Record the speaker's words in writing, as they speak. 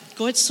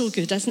God's so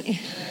good, isn't he?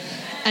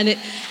 And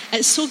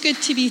it's so good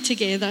to be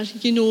together.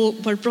 You know,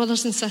 we're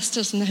brothers and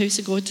sisters in the house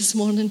of God this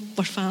morning.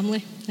 We're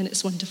family, and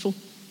it's wonderful.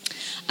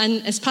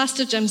 And as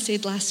Pastor Jim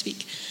said last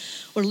week,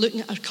 we're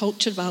looking at our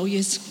culture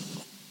values.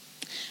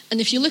 And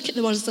if you look at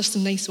the words, there's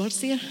some nice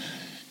words there.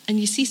 And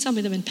you see some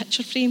of them in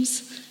picture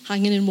frames,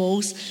 hanging in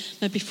walls,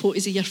 maybe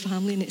photos of your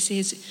family, and it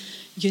says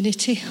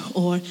unity,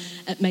 or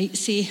it might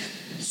say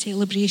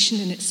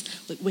celebration, and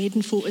it's like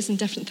wedding photos and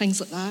different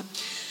things like that.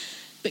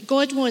 But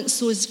God wants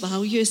those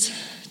values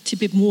to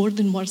be more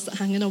than words that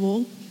hang on a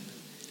wall,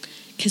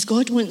 because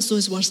God wants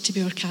those words to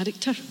be our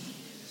character.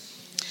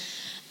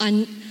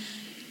 And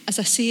as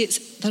I say,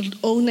 they're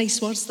all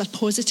nice words, they're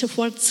positive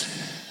words,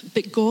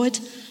 but God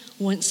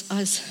wants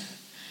us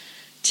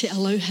to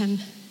allow him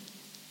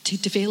to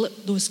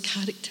develop those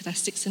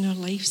characteristics in our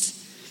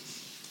lives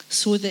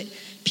so that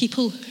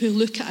people who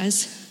look at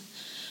us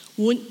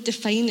won't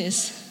define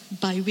us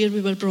by where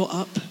we were brought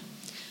up,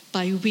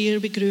 by where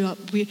we grew up,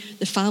 the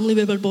family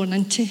we were born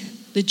into,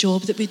 the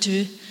job that we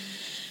do,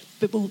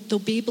 but they'll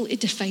be able to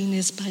define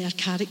us by our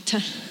character.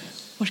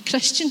 We're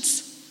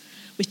Christians.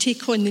 We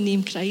take on the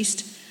name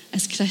Christ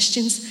as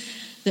Christians,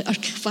 that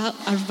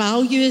our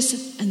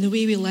values and the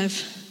way we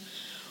live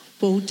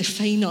will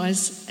define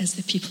us as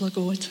the people of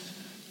God.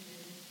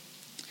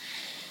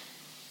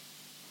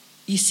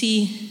 You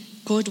see,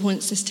 God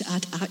wants us to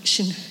add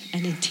action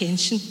and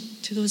intention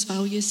to those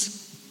values,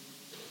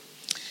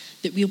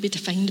 that we'll be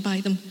defined by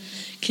them.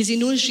 Because he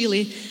knows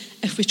really,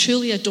 if we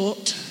truly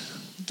adopt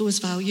those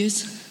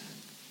values,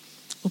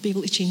 we'll be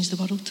able to change the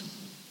world.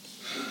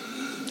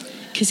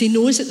 Because he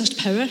knows that there's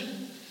power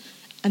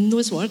in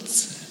those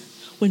words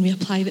when we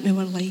apply them in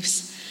our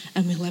lives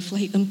and we live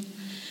like them.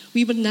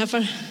 We were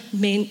never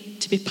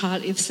meant to be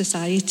part of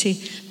society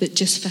that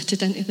just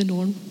fitted into the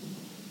norm.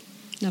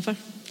 Never.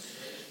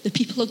 The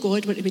people of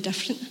God were to be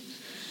different.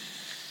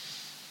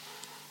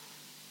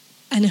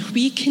 And if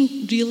we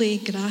can really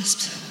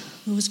grasp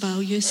those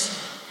values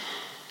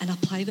and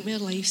apply them in our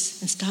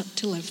lives and start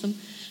to live them,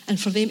 and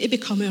for them to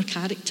become our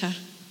character,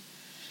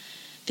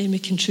 then we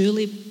can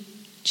truly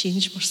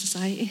change our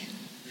society,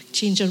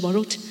 change our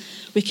world.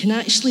 We can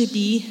actually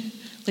be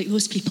like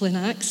those people in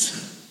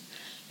Acts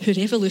who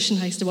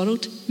revolutionised the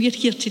world. We're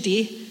here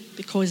today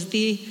because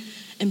they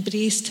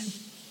embraced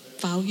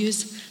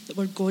values that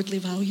were godly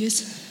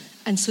values.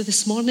 And so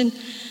this morning,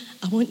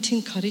 I want to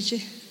encourage you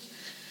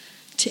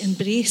to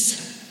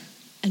embrace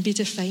and be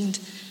defined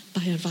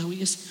by our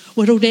values.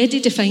 We're already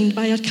defined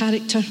by our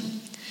character.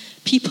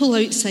 People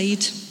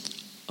outside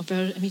of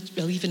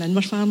even in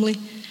our family,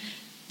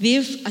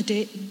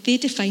 they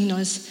define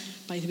us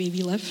by the way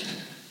we live,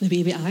 the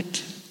way we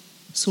act.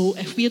 So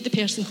if we're the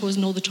person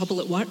causing all the trouble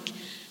at work,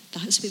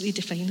 that's what they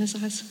define us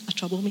as, a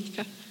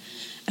troublemaker.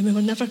 And we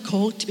were never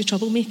called to be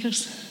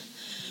troublemakers.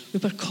 We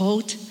were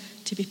called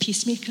to be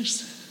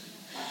peacemakers.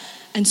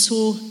 And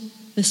so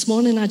this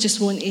morning I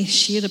just want to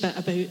share a bit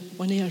about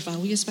one of our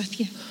values with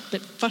you.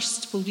 But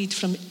first we'll read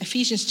from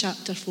Ephesians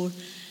chapter 4,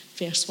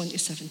 verse 1 to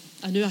 7.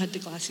 I knew I had the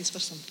glasses for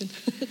something.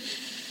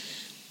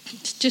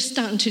 Just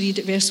starting to read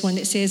at verse 1,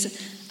 it says,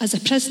 "As a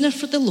prisoner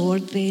for the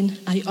Lord, then,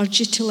 I urge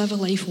you to live a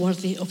life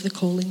worthy of the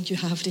calling you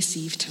have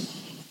received.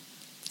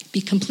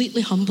 Be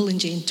completely humble and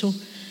gentle.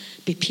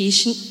 Be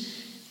patient,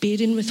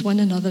 bearing with one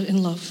another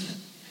in love.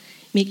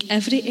 Make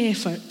every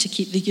effort to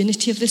keep the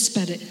unity of the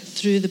Spirit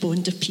through the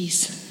bond of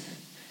peace.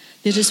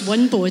 There is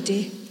one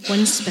body,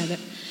 one Spirit,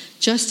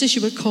 just as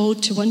you were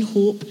called to one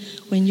hope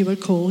when you were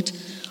called,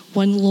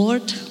 one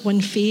Lord,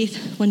 one faith,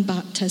 one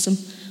baptism,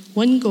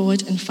 one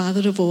God and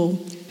Father of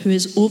all, who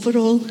is over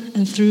all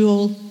and through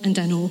all and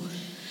in all.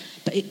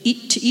 But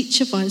to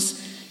each of us,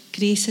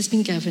 grace has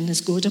been given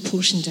as God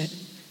apportioned it."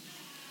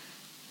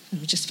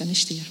 And we'll just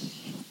finish there.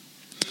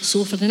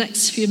 So for the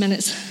next few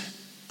minutes,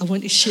 I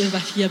want to share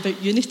with you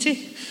about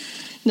unity.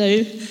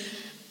 Now,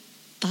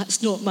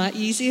 that's not my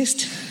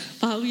easiest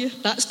value.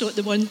 That's not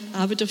the one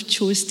I would have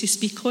chose to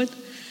speak on.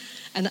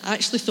 And I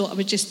actually thought I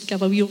would just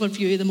give a wee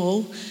overview of them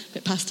all,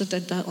 but Pastor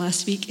did that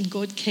last week, and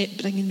God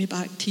kept bringing me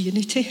back to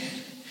unity.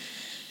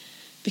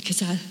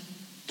 Because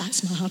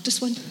that's my hardest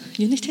one,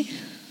 unity.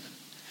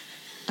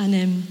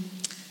 And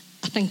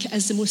I think it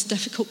is the most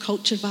difficult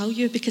culture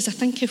value, because I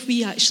think if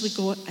we actually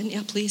got into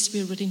a place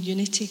where we're in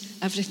unity,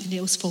 everything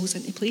else falls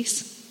into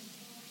place.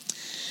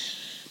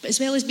 But as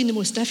well as being the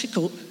most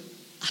difficult,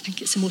 I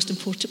think it's the most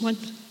important one.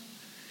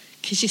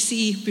 Because you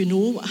see, we know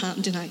what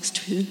happened in Acts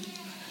 2.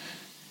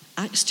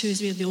 Acts 2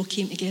 is where they all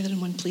came together in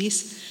one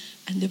place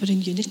and they were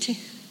in unity.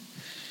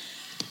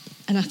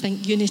 And I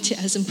think unity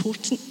is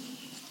important.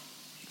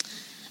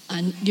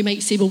 And you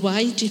might say, well,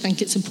 why do you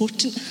think it's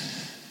important?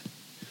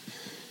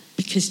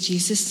 Because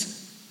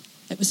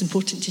it was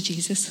important to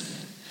Jesus.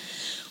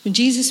 When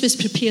Jesus was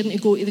preparing to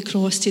go to the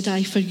cross to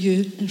die for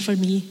you and for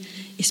me,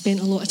 he spent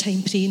a lot of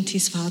time praying to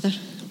his Father.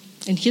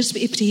 And here's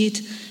what he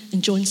prayed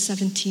in John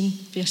 17,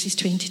 verses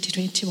 20 to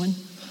 21.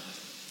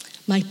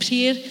 "My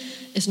prayer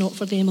is not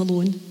for them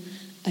alone.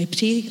 I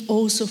pray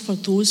also for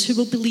those who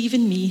will believe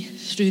in me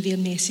through their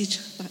message,"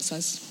 that's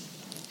us,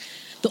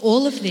 "that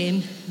all of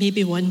them may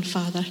be one,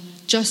 Father,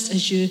 just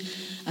as you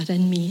are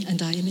in me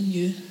and I am in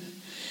you.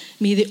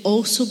 May they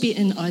also be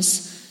in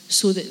us,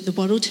 so that the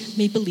world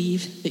may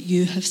believe that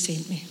you have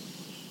sent me.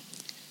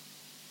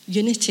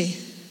 Unity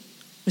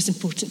was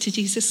important to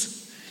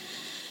Jesus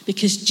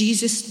because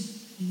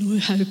Jesus knew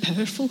how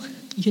powerful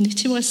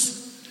unity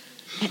was.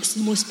 It's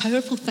the most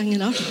powerful thing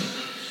on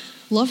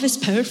earth. Love is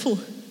powerful,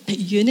 but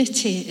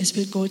unity is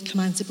where God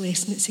commands a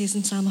blessing. It says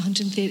in Psalm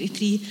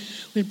 133,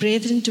 where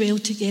brethren dwell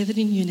together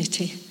in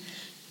unity,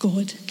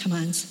 God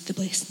commands the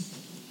blessing.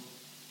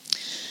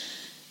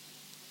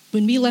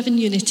 When we live in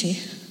unity,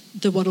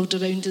 the world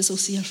around us will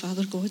see our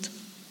Father God.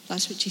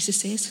 That's what Jesus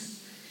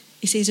says.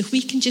 He says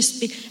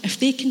if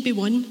they can be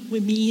one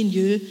with me and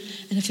you,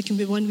 and if they can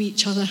be one with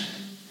each other,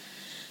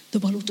 the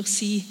world will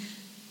see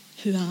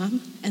who I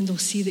am, and they'll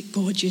see that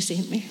God, you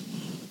sent me.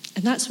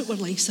 And that's what our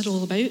lives are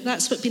all about.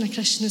 That's what being a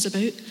Christian is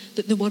about,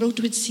 that the world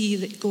would see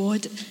that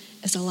God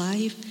is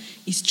alive,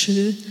 he's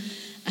true,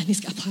 and he's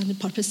got a plan and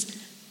purpose.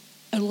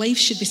 Our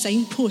lives should be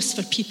signposts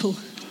for people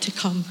to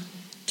come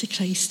to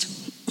Christ.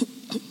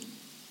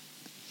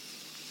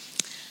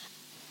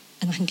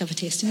 And I can give a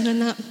testimony on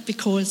that,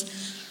 because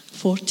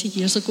 40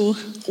 years ago,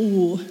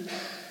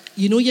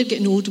 you know you're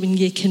getting old when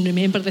you can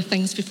remember the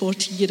things from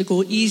 40 years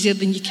ago easier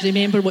than you can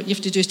remember what you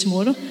have to do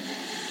tomorrow.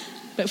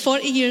 But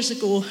 40 years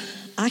ago,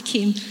 I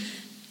came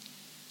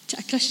to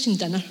a Christian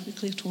dinner with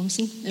Claire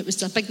Thompson. It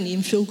was a big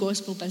name, full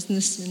gospel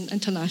business and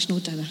international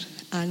dinner.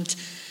 And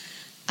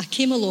I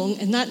came along,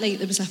 and that night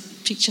there was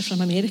a preacher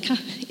from America.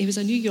 He was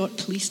a New York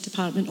Police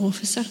Department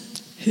officer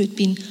who had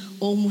been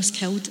almost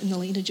killed in the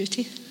line of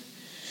duty.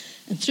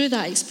 And through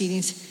that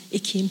experience, he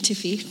came to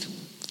faith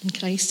in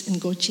Christ, and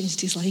God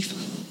changed his life.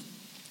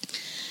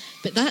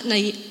 But that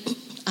night,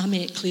 I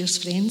met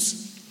Claire's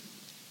friends.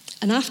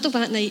 And after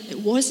that night, it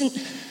wasn't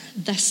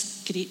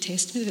this great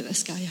testimony that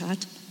this guy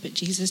had, but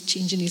Jesus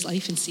changing his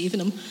life and saving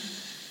him,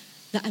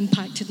 that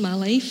impacted my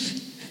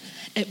life.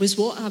 It was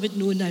what I would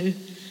know now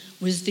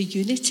was the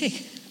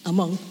unity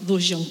among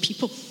those young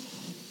people.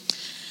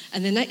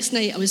 And the next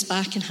night, I was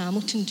back in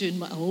Hamilton doing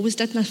what I always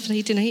did on a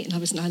Friday night, and I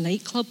was in a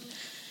nightclub.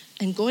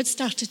 And God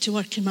started to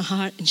work in my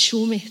heart and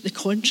show me the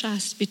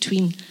contrast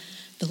between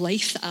the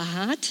life that I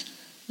had,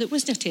 that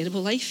wasn't a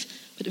terrible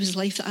life, but it was the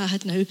life that I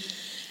had now,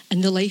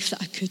 and the life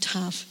that I could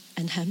have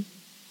in him.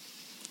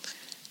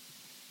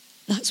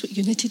 That's what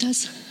unity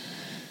does.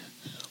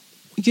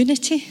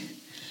 Unity,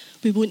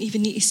 we won't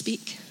even need to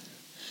speak.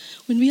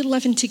 When we're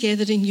living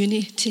together in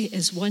unity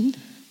as one,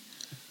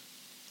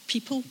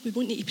 people, we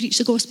won't need to preach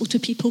the gospel to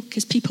people,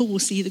 because people will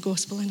see the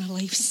gospel in our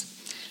lives.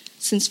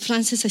 Since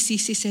Francis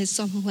Assisi says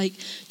something like,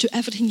 do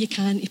everything you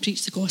can to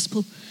preach the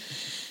gospel,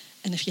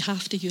 and if you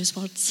have to, use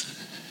words.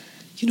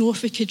 You know,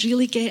 if we could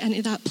really get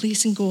into that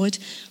place in God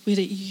where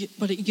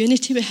we're at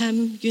unity with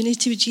him,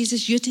 unity with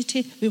Jesus,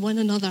 unity with one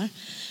another,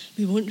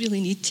 we won't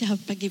really need to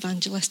have big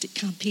evangelistic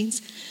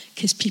campaigns,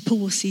 because people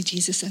will see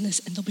Jesus in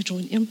us and they'll be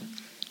drawn to him.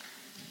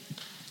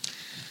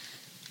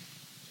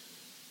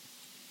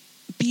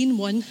 Being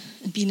one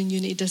and being in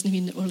unity doesn't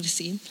mean that we're the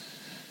same.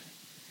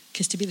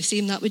 Because to be the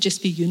same, that would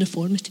just be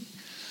uniformity.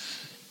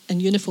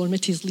 And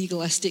uniformity is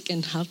legalistic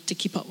and hard to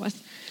keep up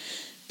with.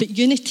 But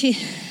unity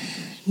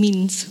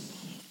means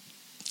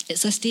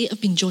it's a state of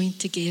being joined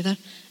together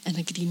in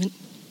agreement.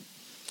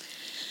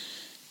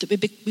 That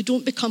we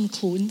don't become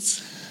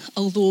clones,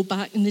 although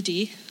back in the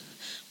day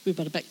we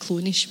were a bit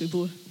clonish. We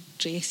wore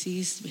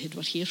dresses, we had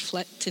our hair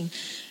flipped, and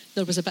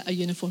there was a bit of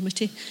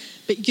uniformity.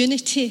 But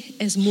unity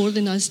is more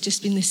than us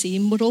just being the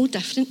same. We're all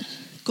different.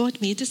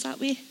 God made us that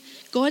way.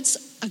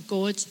 God's a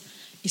God,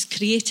 he's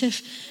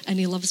creative, and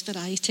he loves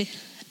variety.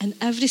 And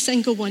every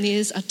single one of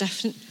us are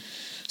different.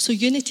 So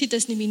unity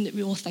doesn't mean that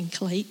we all think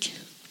alike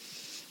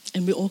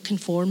and we all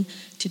conform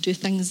to do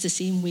things the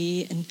same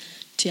way and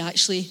to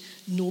actually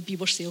not be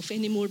ourselves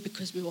anymore,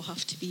 because we all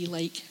have to be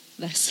like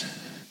this.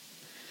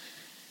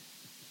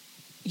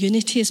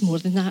 Unity is more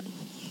than that.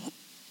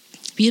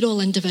 We're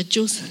all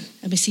individuals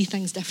and we see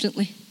things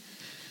differently.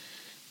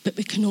 But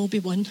we can all be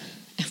one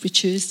if we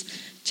choose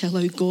to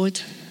allow God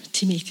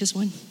to make us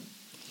one.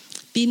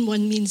 Being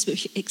one means we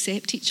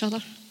accept each other,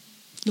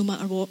 no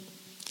matter what.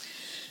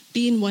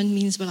 Being one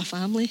means we're a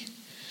family.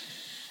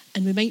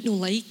 And we might not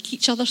like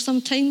each other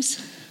sometimes,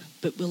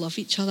 but we love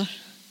each other.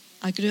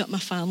 I grew up in my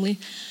family.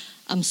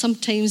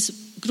 Sometimes,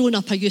 growing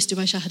up, I used to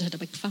wish I had a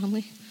big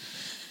family.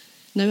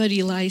 Now I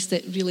realise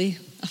that really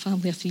a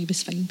family of 3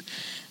 was fine.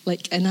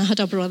 And I had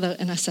a brother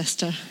and a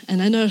sister.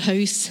 And in our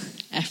house,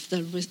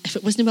 if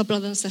it wasn't my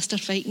brother and sister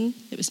fighting,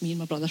 it was me and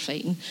my brother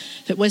fighting.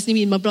 If it wasn't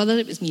me and my brother,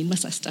 it was me and my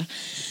sister.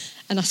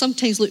 And I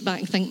sometimes look back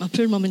and think my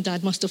poor mum and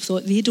dad must have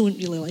thought they don't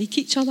really like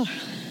each other.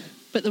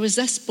 But there was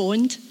this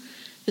bond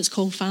that's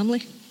called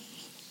family.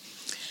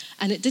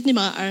 And it didn't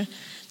matter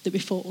that we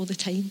fought all the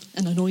time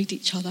and annoyed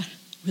each other.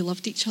 We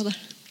loved each other.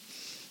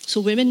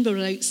 So when we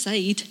were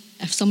outside,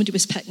 if somebody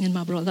was picking on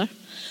my brother,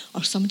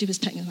 or somebody was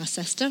picking on my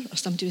sister, or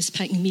somebody was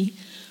picking me,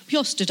 we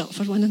all stood up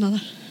for one another.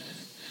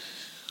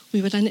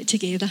 We were in it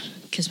together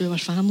because we were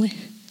family.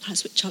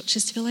 That's what church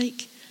is to be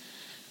like.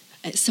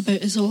 It's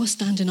about us all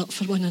standing up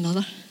for one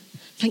another.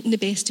 thinking the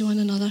best of one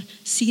another,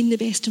 seeing the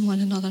best in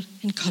one another,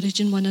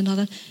 encouraging one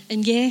another.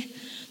 And yeah,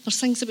 there's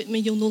things about me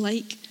you'll not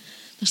like.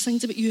 There's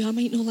things about you I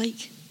might not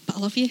like, but I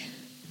love you.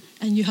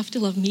 And you have to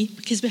love me,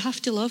 because we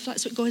have to love.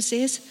 That's what God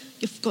says.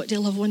 You've got to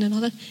love one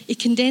another. He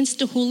condensed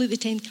the whole of the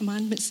 10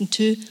 Commandments in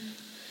 2.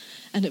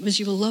 And it was,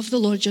 you will love the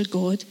Lord your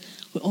God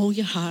with all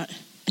your heart,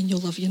 and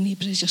you'll love your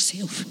neighbour as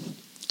yourself.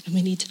 And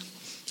we need...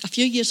 A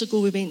few years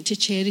ago, we went to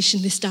Cherish,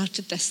 and they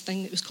started this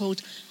thing that was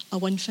called a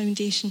One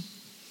Foundation.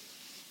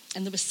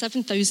 And there was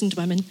 7,000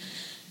 women,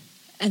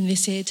 and they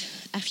said,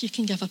 if you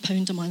can give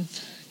 £1 a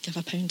month, give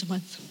 £1 a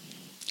month.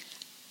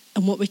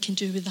 And what we can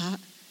do with that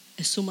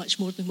is so much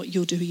more than what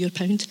you'll do with your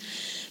pound.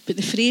 But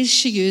the phrase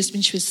she used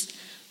when she was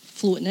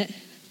floating it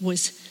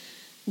was,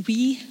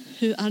 we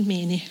who are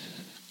many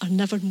are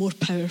never more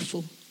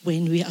powerful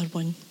when we are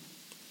one.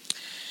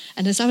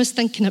 And as I was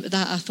thinking about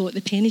that, I thought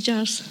the penny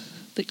jars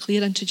that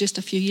Claire introduced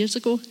a few years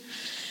ago,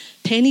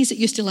 pennies that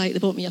used to lie at the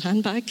bottom of your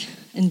handbag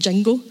and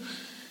jingle,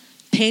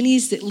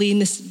 pennies that lay in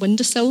this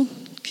windowsill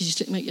because you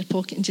took them out of your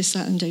pocket and just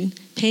sat them down,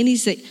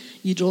 pennies that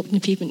you dropped in the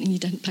pavement and you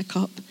didn't pick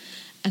up.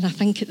 And I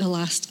think at the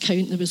last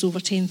count there was over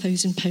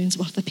 £10,000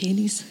 worth of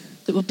pennies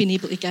that we've been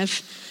able to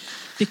give,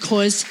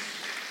 because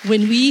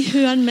when we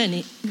who are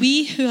many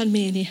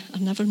are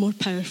never more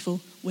powerful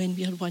when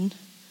we are one.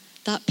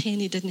 That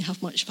penny didn't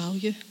have much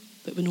value,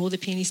 but when all the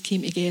pennies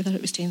came together,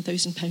 it was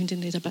 £10,000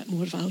 and they had a bit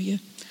more value.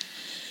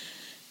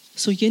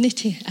 So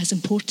unity is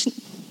important.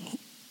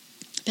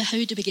 But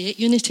how do we get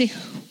unity?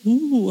 How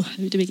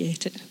do we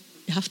get it?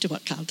 You have to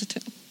work hard at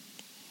it.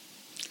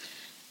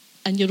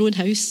 In your own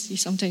house, you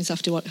sometimes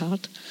have to work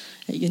hard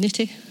at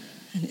unity,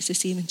 and it's the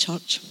same in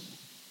church.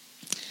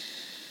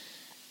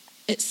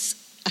 It's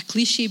a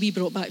cliche we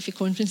brought back for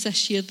conference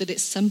this year that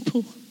it's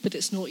simple, but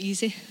it's not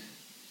easy.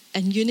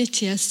 And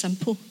unity is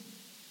simple,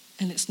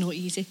 and it's not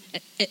easy.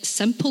 It's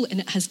simple and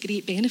it has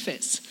great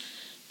benefits,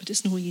 but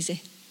it's not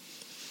easy.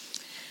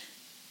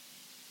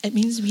 It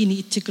means we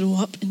need to grow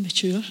up and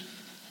mature.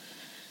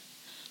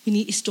 We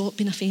need to stop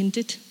being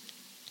offended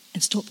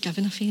and stop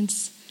giving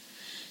offence.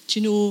 Do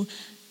you know,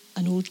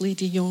 an old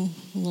lady a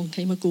long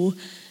time ago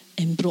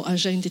brought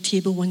us round the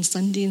table one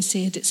Sunday and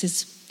said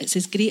it's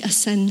as great a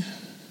sin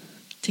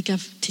to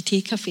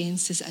take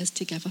offence as it is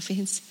to give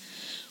offence.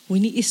 We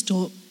need to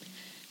stop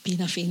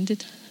being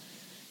offended.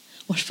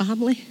 We're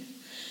family,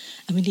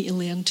 and we need to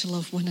learn to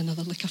love one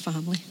another like a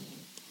family.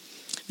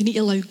 We need to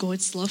allow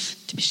God's love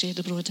to be shed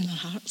abroad in our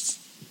hearts.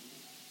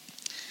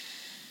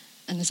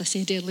 And as I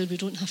said earlier, we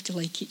don't have to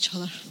like each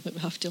other, but we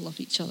have to love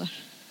each other.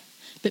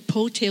 But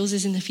Paul tells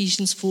us in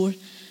Ephesians 4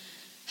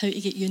 how to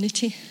get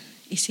unity.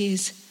 He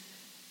says,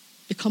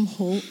 become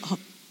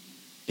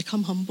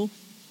humble.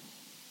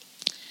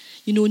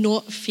 You know,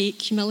 not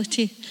fake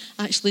humility.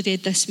 I actually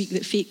read this week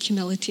that fake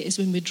humility is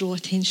when we draw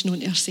attention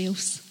onto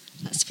ourselves.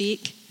 That's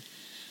fake.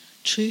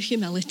 True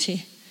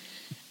humility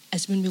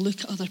is when we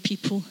look at other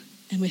people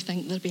and we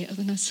think they're better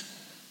than us.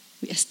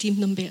 We esteem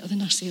them better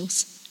than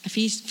ourselves.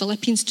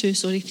 Philippians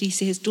 2:3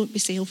 says, don't be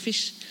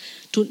selfish.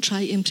 Don't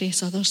try to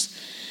impress others.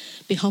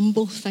 Be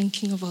humble,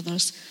 thinking of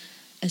others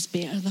as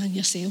better than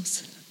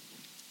yourselves.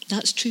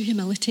 That's true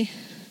humility.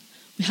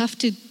 We have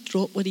to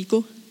drop our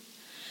ego.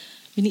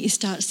 We need to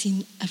start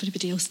seeing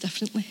everybody else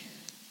differently.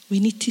 We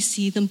need to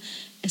see them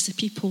as the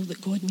people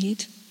that God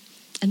made.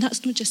 And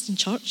that's not just in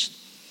church.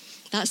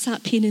 That's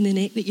that pain in the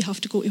neck that you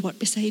have to go to work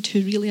beside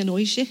who really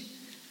annoys you.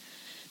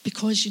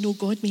 Because you know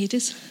God made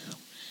us.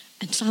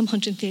 And Psalm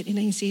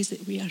 139 says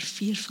that we are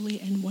fearfully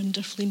and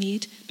wonderfully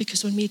made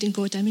because we're made in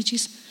God's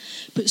images.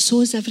 But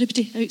so is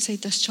everybody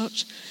outside this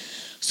church.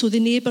 So the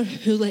neighbour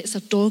who lets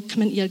their dog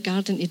come into your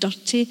garden to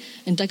dirty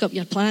and dig up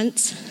your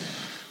plants,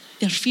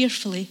 they're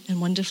fearfully and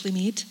wonderfully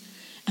made.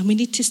 And we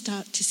need to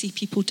start to see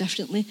people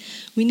differently.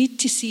 We need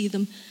to see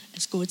them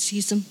as God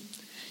sees them.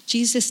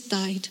 Jesus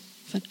died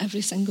for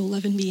every single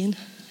living being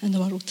in the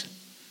world,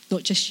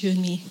 not just you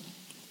and me.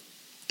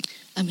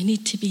 And we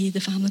need to be the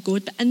family of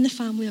God. But in the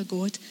family of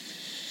God,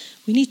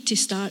 we need to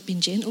start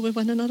being gentle with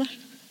one another.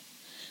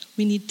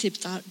 We need to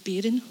start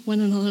bearing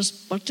one another's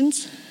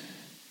burdens.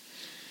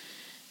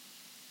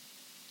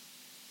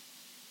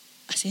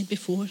 I said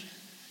before,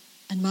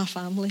 in my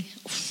family,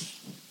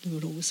 we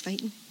were always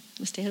fighting. It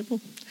was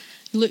terrible.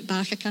 You look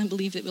back, I can't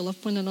believe that we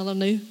love one another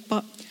now.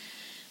 But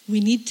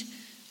we need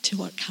to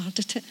work hard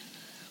at it.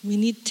 We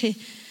need to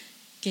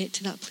get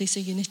to that place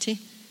of unity.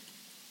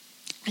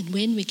 And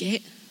when we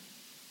get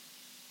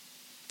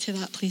to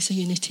that place of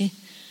unity,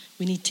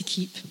 we need to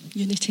keep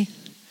unity.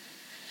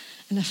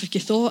 And if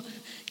you thought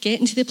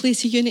getting to the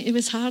place of unity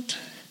was hard,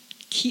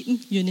 keeping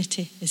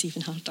unity is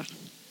even harder.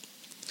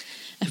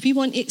 If we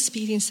want to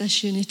experience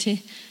this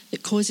unity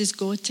that causes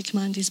God to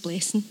command his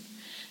blessing,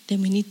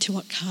 then we need to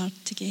work hard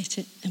to get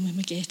it. And when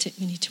we get it,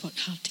 we need to work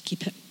hard to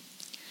keep it.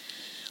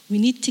 We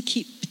need to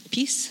keep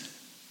peace.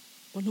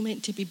 We're not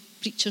meant to be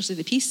preachers of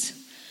the peace.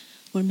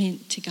 We're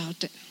meant to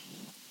guard it.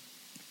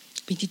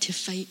 We need to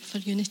fight for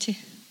unity.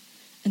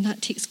 And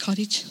that takes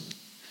courage.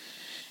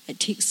 It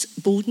takes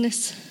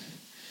boldness.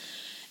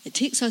 It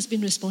takes us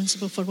being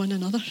responsible for one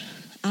another.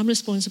 I'm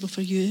responsible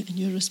for you and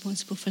you're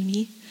responsible for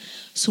me.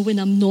 So when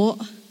I'm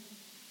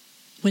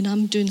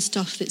doing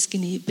stuff that's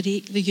going to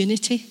break the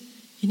unity,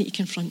 you need to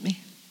confront me.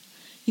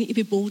 You need to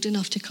be bold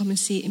enough to come and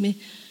say to me,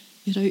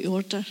 you're out of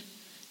order,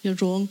 you're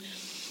wrong.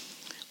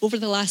 Over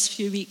the last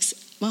few weeks,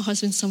 my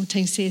husband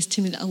sometimes says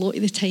to me that a lot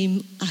of the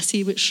time I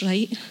say what's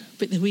right,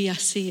 but the way I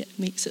say it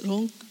makes it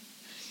wrong.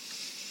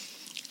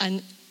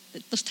 And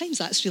there's times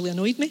that's really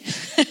annoyed me.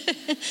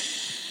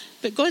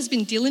 But God's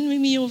been dealing with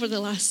me over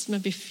the last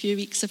maybe few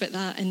weeks about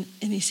that, and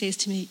he says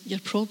to me, your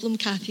problem,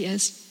 Kathy,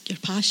 is you're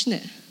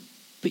passionate,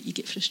 but you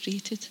get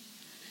frustrated.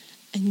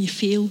 And you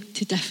fail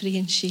to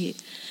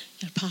differentiate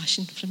your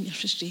passion from your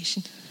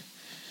frustration.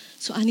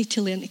 So I need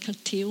to learn to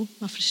curtail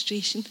my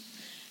frustration,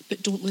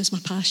 but don't lose my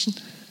passion.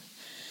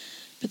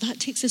 But that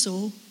takes us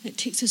all. It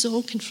takes us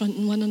all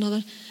confronting one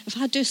another. If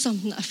I do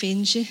something that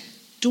offends you,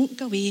 don't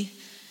go away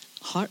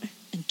hurt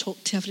and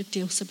talk to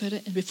everybody else about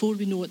it. And before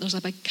we know it, there's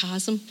a big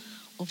chasm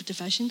of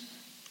division.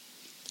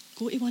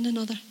 Go to one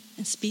another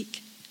and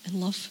speak and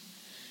love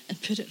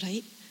and put it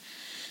right.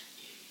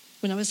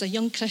 When I was a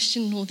young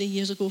Christian all the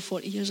years ago,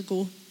 40 years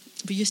ago,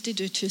 we used to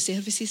do 2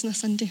 services on a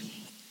Sunday.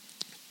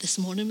 This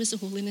morning was the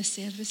holiness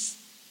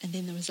service, and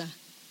then there was a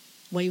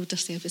wilder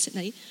service at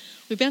night.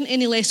 We weren't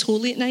any less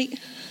holy at night,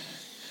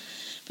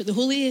 but the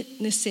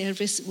holiness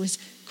service was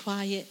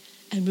quiet,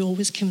 and we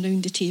always came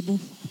round the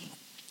table.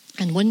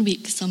 And one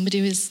week,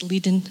 somebody was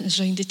leading us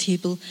round the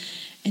table,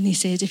 and he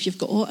said, if you've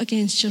got aught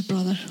against your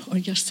brother or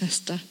your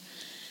sister,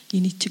 you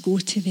need to go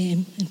to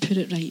them and put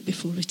it right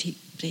before we take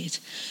bread.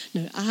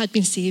 Now, I had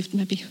been saved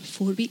maybe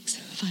 4 weeks,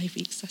 5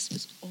 weeks. This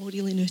was all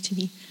really new to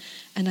me.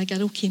 And a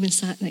girl came and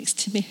sat next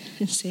to me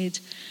and said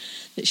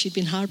that she'd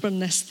been harbouring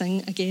this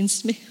thing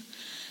against me,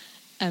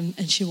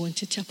 and she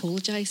wanted to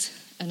apologise.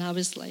 And I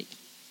was like,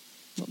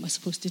 what am I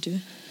supposed to do?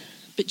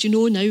 But you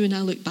know, now when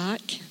I look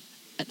back,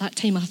 at that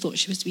time I thought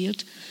she was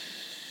weird.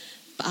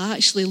 But I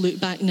actually look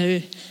back now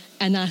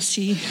and I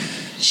see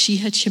she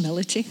had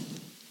humility.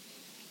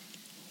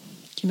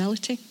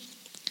 Humility.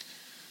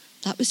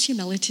 That was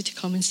humility to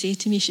come and say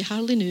to me. She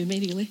hardly knew me,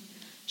 really.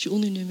 She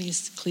only knew me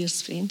as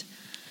Claire's friend.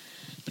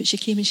 But she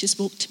came and she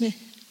spoke to me.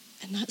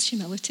 And that's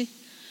humility.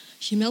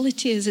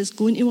 Humility is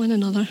going to one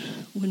another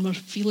when we're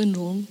feeling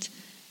wronged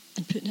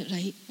and putting it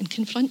right and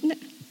confronting it.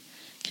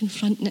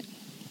 Confronting it.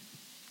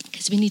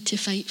 Because we need to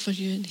fight for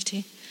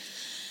unity.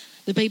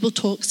 The Bible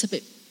talks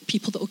about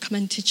people that will come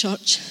into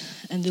church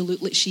and they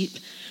look like sheep,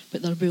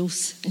 but they're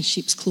wolves in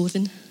sheep's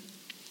clothing.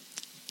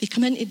 They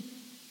come in to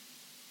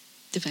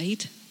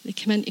divide. They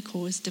come in to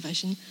cause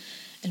division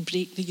and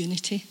break the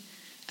unity.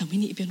 And we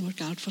need to be on our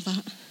guard for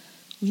that.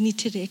 We need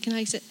to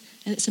recognise it.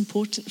 And it's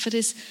important for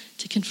us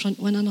to confront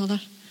one another.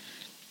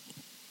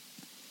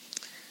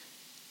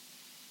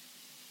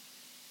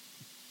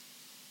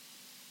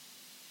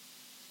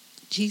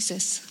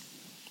 Jesus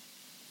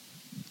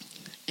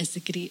is the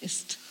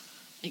greatest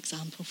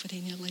example for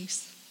any of our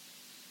lives.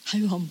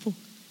 How humble.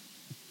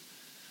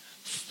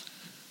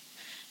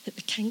 That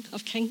the King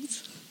of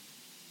Kings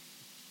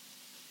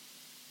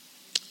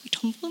would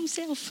humble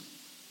himself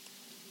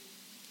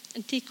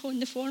and take on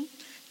the form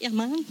of a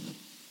man.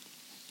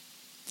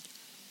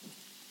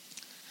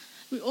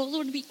 With all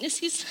our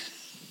weaknesses,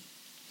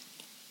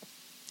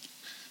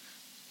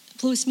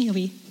 it blows me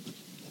away.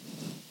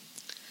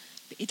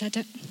 But he did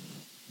it.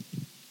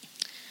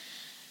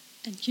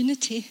 And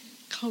unity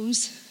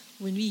comes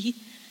when we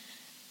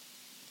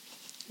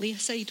lay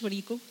aside our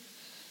ego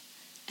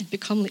and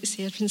become like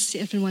servants,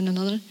 serving one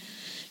another.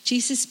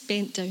 Jesus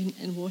bent down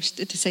and washed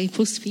the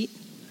disciples' feet.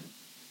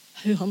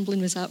 How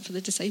humbling was that for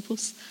the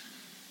disciples?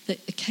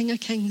 That the King of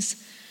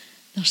Kings,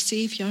 their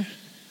Saviour,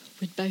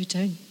 would bow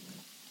down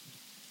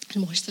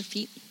and wash their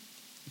feet.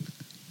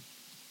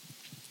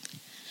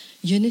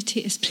 Unity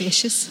is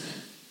precious.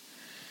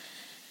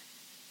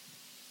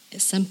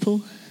 It's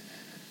simple,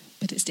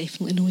 but it's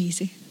definitely not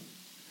easy.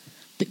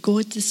 But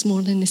God this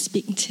morning is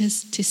speaking to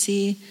us to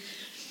say,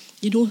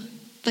 you know,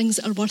 things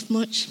that are worth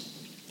much,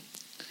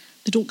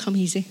 they don't come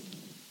easy.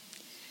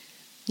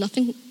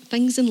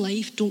 Things in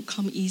life don't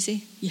come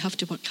easy. You have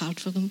to work hard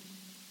for them.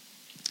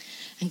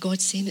 And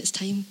God's saying it's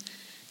time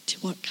to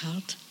work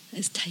hard.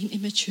 It's time to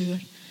mature.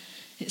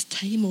 It's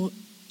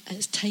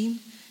time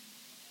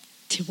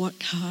to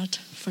work hard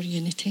for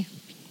unity.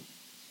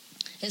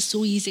 It's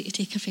so easy to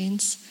take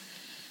offence.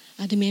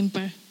 I remember,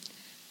 I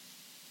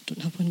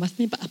don't have one with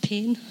me, but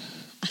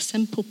a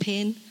simple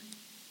pen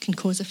can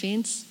cause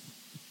offence.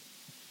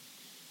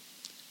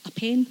 A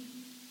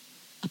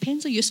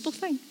pen's a useful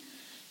thing,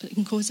 but it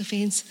can cause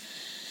offence.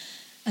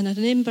 And I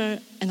remember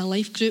in a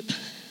life group,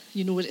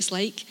 you know what it's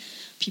like.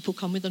 People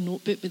come with their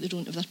notebook, but they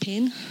don't have their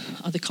pen.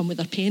 Or they come with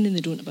their pen and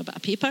they don't have a bit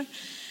of paper.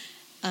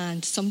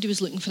 And somebody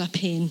was looking for a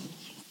pen,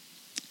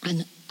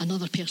 and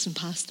another person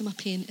passed them a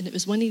pen, and it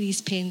was one of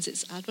these pens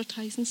that's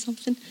advertising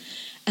something,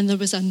 and there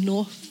was an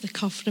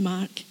off-the-cuff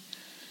remark,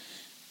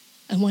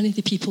 and one of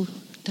the people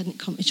didn't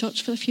come to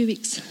church for a few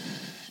weeks,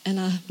 and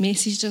I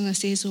messaged her and I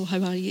says, oh,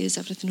 how are you, is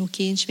everything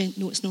okay? And she went,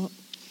 no, it's not,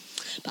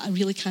 but I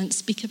really can't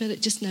speak about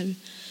it just now.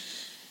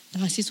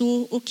 And I says,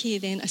 oh, okay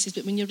then. I says,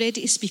 but when you're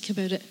ready to speak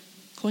about it,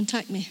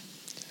 contact me.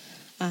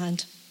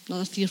 And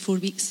another 3 or 4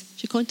 weeks,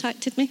 she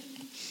contacted me.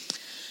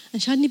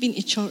 And she hadn't been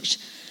to church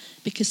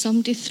because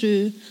somebody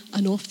threw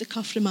an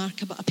off-the-cuff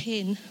remark about a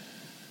pen,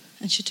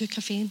 and she took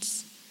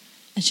offence,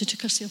 and she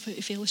took herself out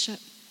of fellowship.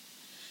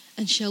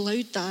 And she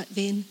allowed that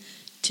then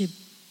to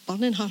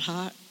burn in her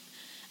heart.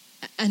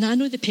 And I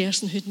know the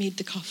person who'd made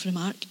the cuff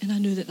remark, and I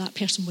knew that that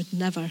person would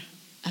never,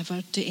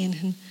 ever do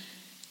anything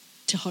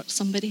to hurt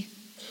somebody.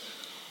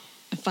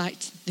 In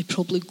fact, they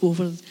probably go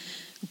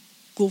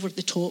over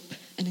the top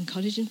in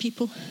encouraging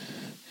people.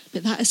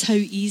 But that is how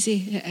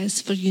easy it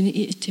is for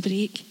unity to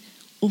break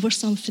over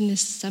something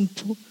as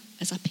simple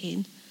as a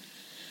pen.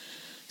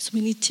 So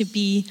we need to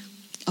be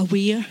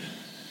aware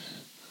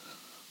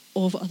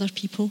of other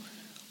people.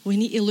 We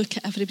need to look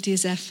at everybody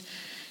as if,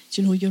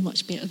 do you know, you're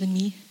much better than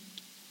me.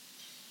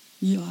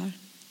 You are.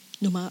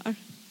 No matter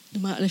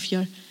if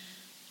you're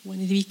one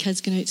of the wee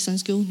kids going out to Sunday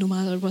school, no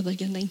matter whether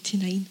you're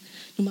 99,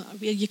 no matter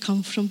where you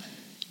come from.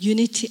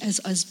 Unity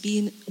is us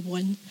being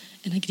one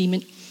in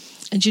agreement.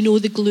 And you know,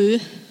 the glue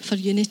for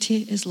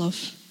unity is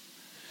love.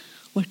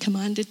 We're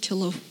commanded to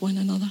love one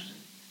another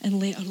and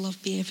let our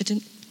love be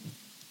evident.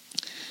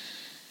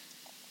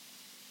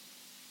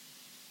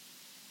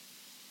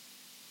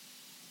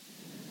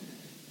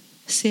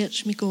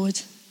 Search me, God,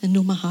 and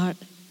know my heart.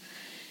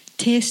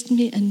 Test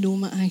me and know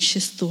my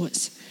anxious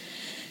thoughts.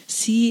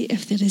 See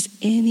if there is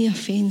any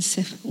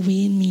offensive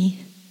way in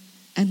me,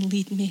 and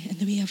lead me in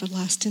the way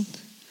everlasting.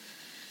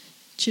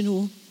 Do you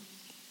know,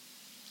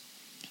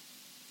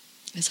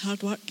 it's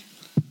hard work.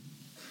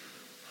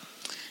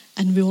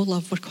 And we all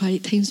love our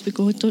quiet times with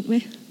God, don't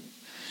we?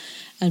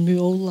 And we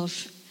all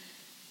love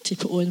to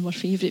put on our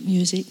favourite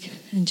music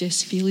and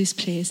just feel his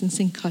presence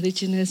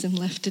encouraging us and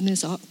lifting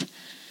us up.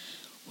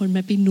 Or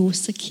maybe no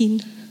so keen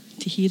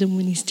to hear him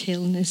when he's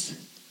telling us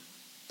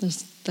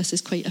this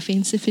is quite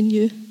offensive in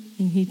you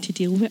and you need to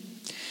deal with it.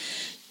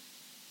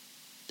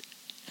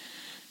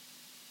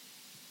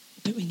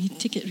 But we need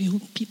to get real,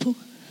 people.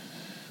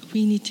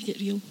 We need to get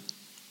real.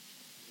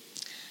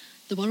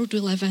 The world we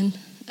live in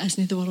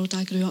isn't the world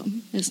I grew up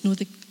in. It's not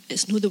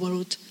the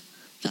world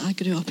that I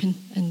grew up in,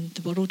 and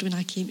the world when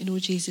I came to know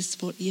Jesus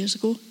 40 years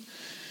ago.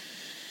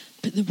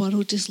 But the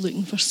world is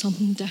looking for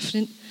something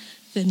different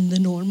than the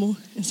normal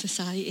in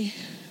society.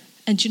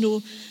 And you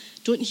know,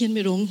 don't hear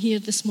me wrong here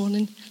this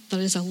morning. There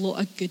is a lot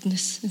of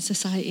goodness in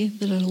society.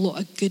 There are a lot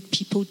of good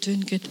people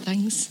doing good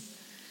things.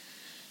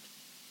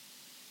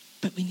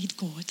 But we need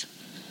God.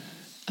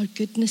 Our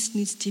goodness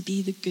needs to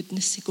be the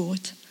goodness of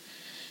God.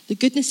 The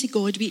goodness of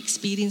God we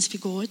experience for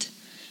God,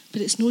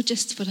 but it's not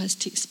just for us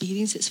to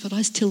experience, it's for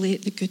us to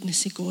let the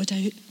goodness of God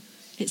out.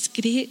 It's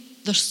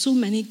great. There's so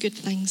many good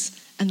things,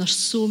 and there's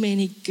so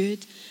many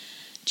good,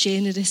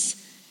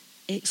 generous,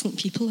 excellent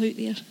people out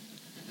there.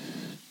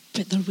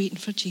 But they're waiting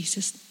for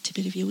Jesus to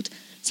be revealed.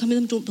 Some of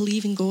them don't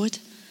believe in God,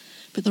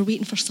 but they're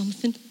waiting for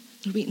something.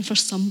 They're waiting for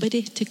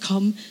somebody to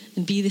come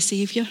and be the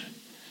Saviour.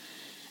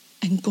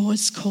 And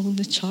God's calling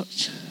the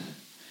church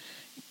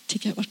to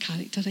get our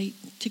character right,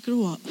 to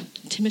grow up,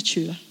 to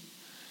mature,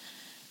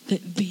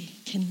 that we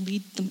can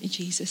lead them to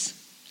Jesus.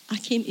 I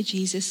came to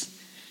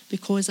Jesus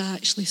because I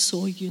actually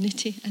saw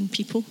unity in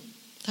people.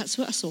 That's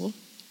what I saw.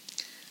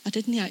 I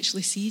didn't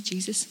actually see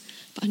Jesus,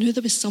 but I knew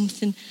there was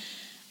something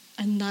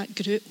in that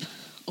group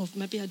of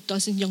maybe a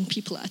dozen young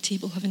people at a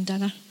table having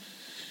dinner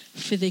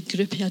for the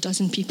group of a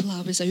dozen people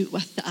I was out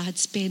with that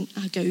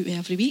I go out with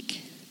every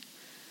week.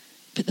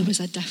 But there was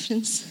a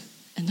difference,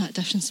 and that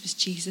difference was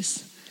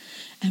Jesus.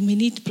 And we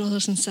need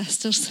brothers and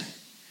sisters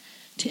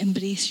to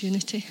embrace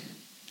unity.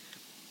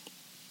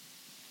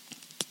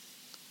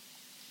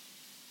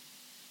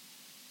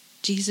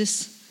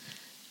 Jesus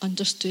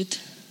understood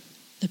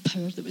the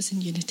power that was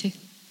in unity.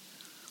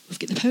 We've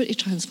got the power to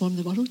transform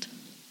the world.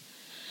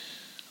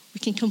 We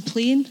can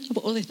complain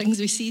about all the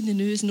things we see in the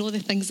news and all the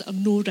things that are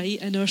no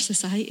right in our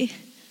society,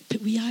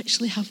 but we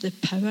actually have the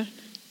power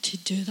to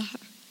do that,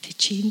 to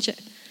change it.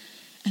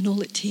 And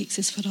all it takes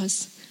is for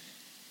us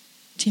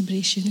to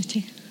embrace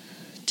unity,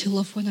 to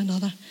love one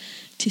another,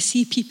 to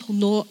see people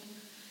not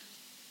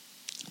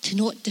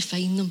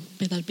define them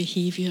by their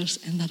behaviours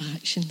and their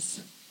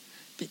actions,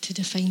 but to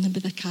define them by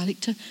their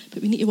character.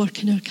 But we need to work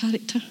on our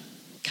character.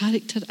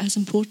 Character is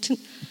important.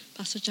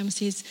 Pastor Jim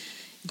says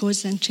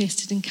God's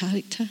interested in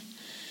character.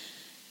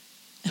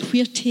 If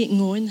we are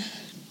taking on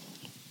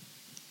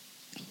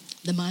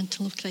the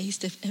mantle of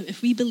Christ,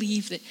 if we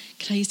believe that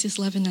Christ is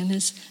living in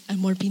us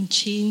and we're being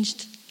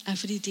changed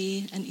every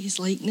day in his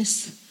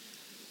likeness,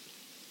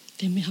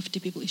 then we have to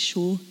be able to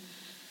show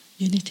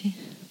unity.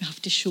 We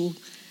have to show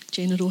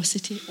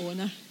generosity,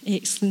 honour,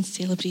 excellence,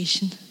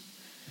 celebration.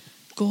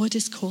 God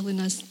is calling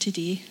us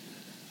today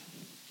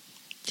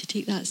to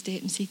take that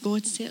step and say,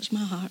 God, search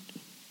my heart.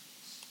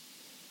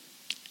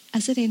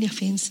 Is there any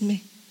offence in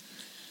me?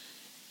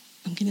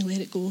 I'm going to let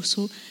it go.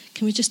 So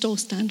can we just all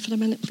stand for a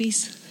minute,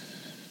 please?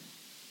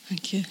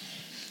 Thank you.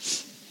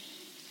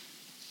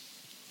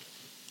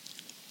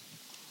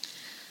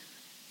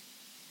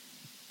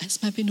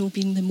 It's maybe not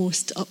been the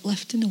most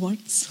uplifting of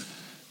words,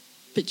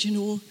 But you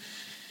know,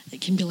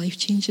 it can be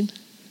life-changing.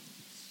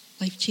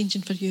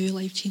 Life-changing for you,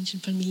 life-changing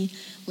for me,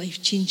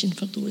 life-changing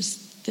for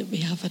those that we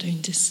have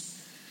around us.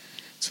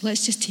 So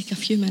let's just take a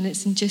few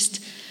minutes and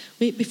just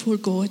wait before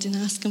God and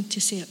ask him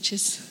to search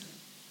us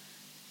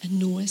and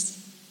know us.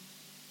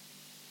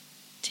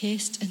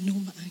 Test and know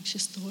my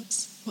anxious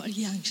thoughts. What are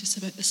you anxious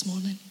about this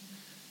morning?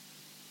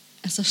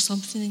 Is there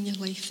something in your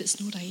life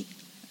that's not right?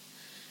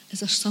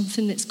 Is there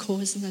something that's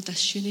causing a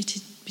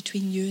disunity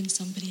between you and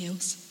somebody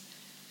else?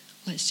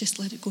 Let's just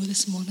let it go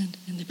this morning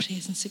in the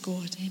presence of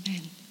God.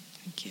 Amen.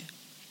 Thank you.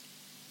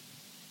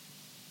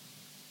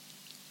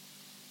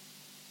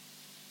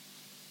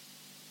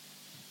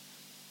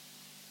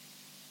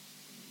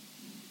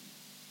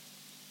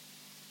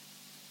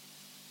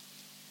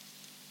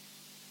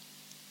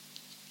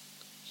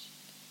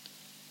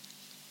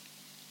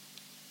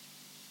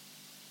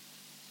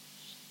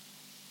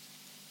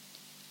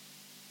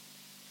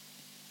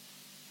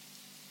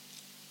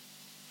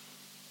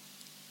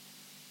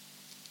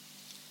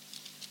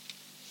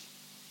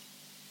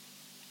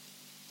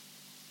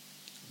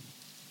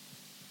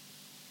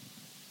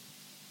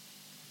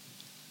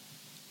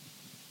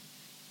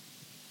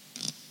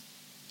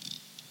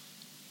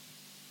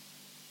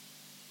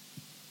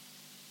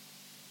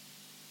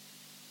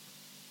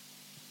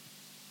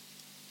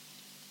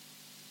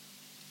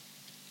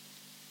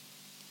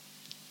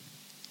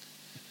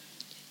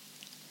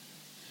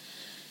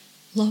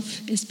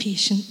 Love is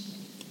patient.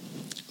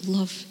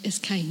 Love is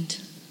kind.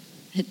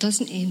 It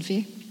doesn't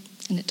envy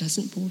and it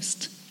doesn't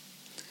boast.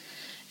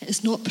 It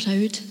is not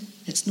proud.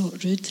 It's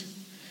not rude.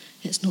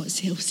 It's not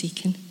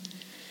self-seeking.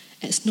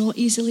 It's not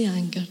easily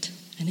angered,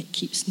 and it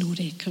keeps no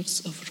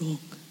records of wrong.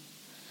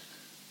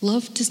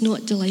 Love does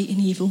not delight in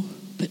evil,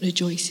 but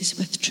rejoices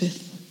with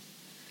truth.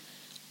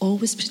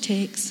 Always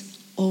protects,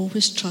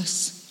 always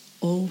trusts,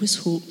 always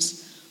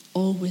hopes,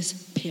 always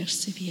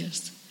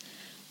perseveres.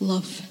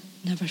 Love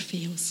never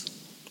fails.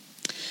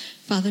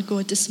 Father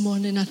God, this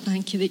morning I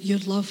thank you that your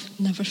love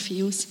never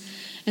fails.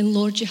 And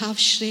Lord, you have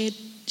shed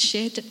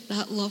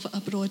that love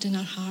abroad in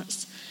our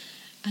hearts.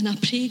 And I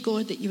pray,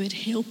 God, that you would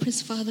help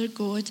us, Father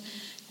God,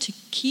 to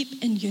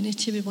keep in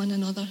unity with one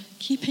another.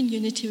 Keep in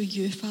unity with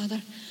you,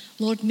 Father.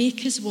 Lord,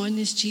 make us one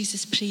as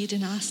Jesus prayed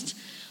and asked.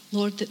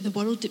 Lord, that the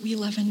world that we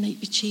live in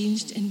might be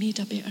changed and made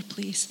a better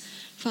place.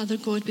 Father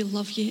God, we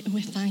love you and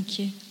we thank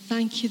you.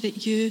 Thank you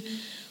that you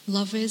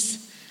love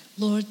us.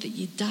 Lord, that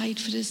you died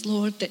for us,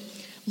 Lord, that,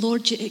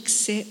 Lord, you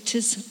accept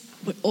us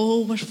with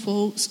all our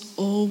faults,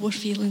 all our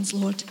feelings,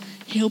 Lord.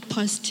 Help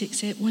us to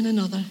accept one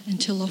another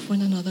and to love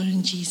one another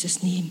in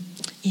Jesus' name.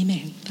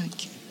 Amen.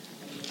 Thank you.